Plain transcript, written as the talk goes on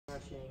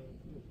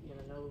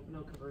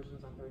no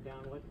conversions on third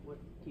down. What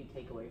do you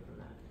take away from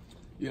that?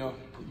 You know,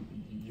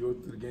 you're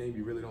through the game,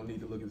 you really don't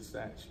need to look at the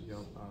stats. You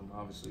know,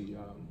 obviously,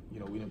 you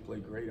know, we didn't play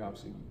great.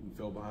 Obviously, we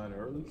fell behind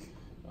early.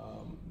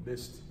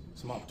 Missed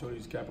some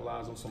opportunities to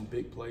capitalize on some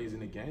big plays in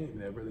the game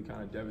that really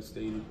kind of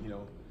devastated, you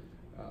know,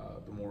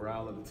 the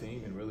morale of the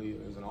team and really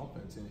as an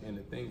offense. And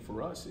the thing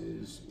for us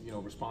is, you know,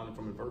 responding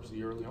from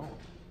adversity early on.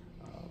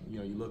 You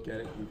know, you look at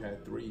it, we've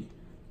had three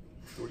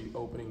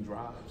opening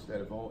drives that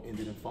have all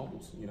ended in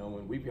fumbles, you know,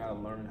 and we've got to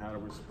learn how to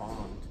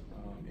respond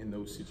in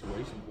those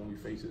situations when we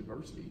face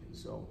adversity. And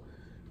so,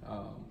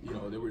 you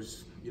know, there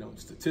was, you know,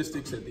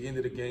 statistics at the end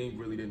of the game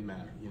really didn't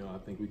matter. You know, I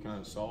think we kind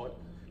of saw it.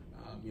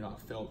 You know, I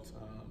felt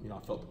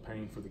the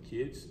pain for the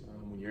kids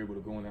when you're able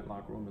to go in that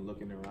locker room and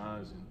look in their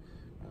eyes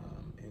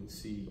and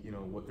see, you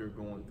know, what they're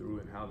going through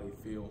and how they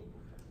feel.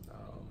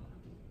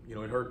 You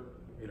know, it hurt.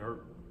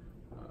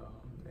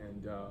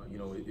 You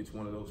know, it's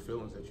one of those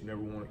feelings that you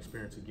never want to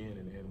experience again,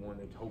 and one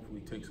that hopefully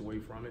takes away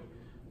from it,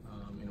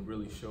 and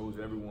really shows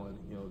everyone,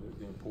 you know,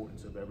 the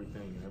importance of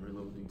everything and every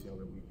little detail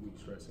that we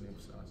stress and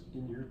emphasize.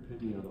 In your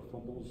opinion, are the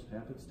fumbles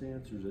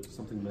happenstance, or is it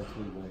something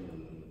mentally weighing on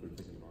them that they're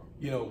thinking about?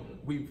 You know,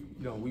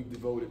 we've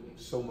devoted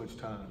so much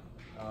time.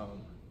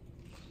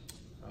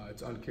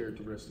 It's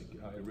uncharacteristic.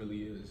 It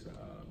really is.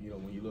 You know,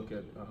 when you look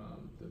at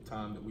the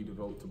time that we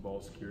devote to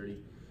ball security,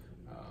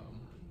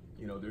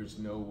 you know, there's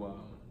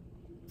no.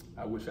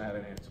 I wish I had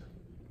an answer.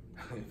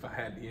 If I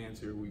had the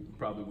answer, we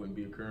probably wouldn't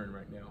be occurring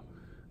right now.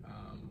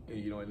 And,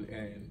 you know,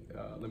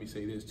 let me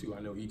say this too. I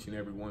know each and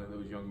every one of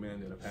those young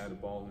men that have had the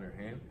ball in their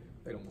hand,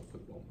 they don't want to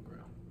put the ball on the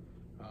ground.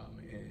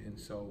 And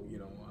so, you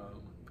know,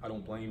 I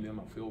don't blame them.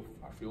 I feel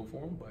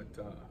for them,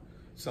 but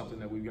something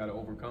that we've got to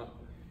overcome.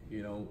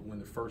 You know, when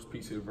the first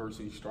piece of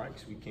adversity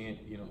strikes, we can't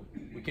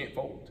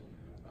fold.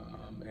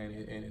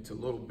 And it's a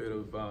little bit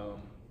of,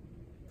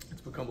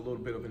 it's become a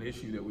little bit of an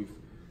issue that we've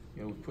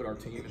put our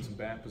team in some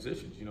bad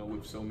positions, you know,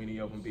 with so many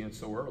of them being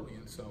so early.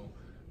 And so,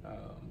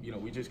 you know,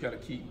 we just got to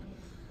keep,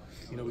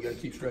 you know, we got to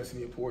keep stressing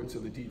the importance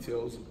of the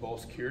details of ball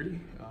security.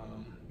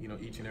 You know,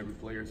 each and every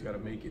player's got to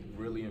make it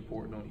really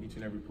important on each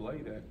and every play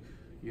that,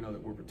 you know,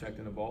 that we're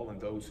protecting the ball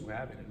and those who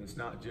have it. And it's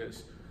not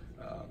just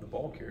the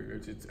ball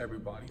carriers, it's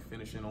everybody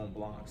finishing on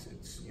blocks.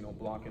 It's, you know,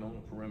 blocking on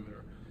the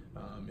perimeter.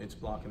 It's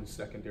blocking the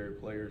secondary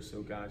players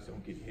so guys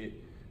don't get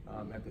hit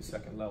at the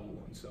second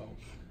level. And so,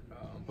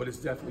 but it's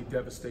definitely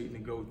devastating to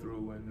go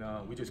through,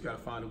 and we just got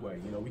to find a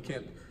way. You know,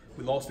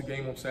 we lost the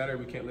game on Saturday.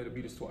 We can't let it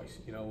beat us twice.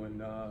 You know,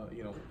 and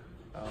you know,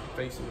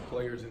 facing the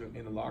players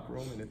in the locker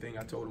room, and the thing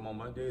I told them on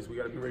Monday is we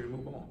got to be ready to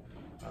move on.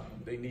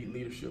 They need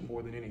leadership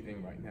more than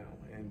anything right now,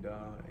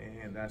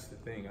 and that's the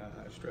thing.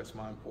 I stress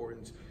my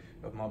importance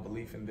of my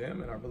belief in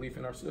them and our belief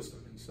in our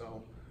system, and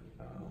so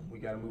we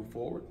got to move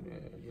forward,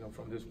 you know,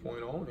 from this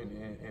point on,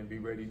 and be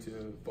ready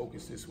to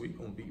focus this week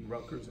on beating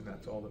Rutgers, and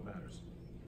that's all that matters.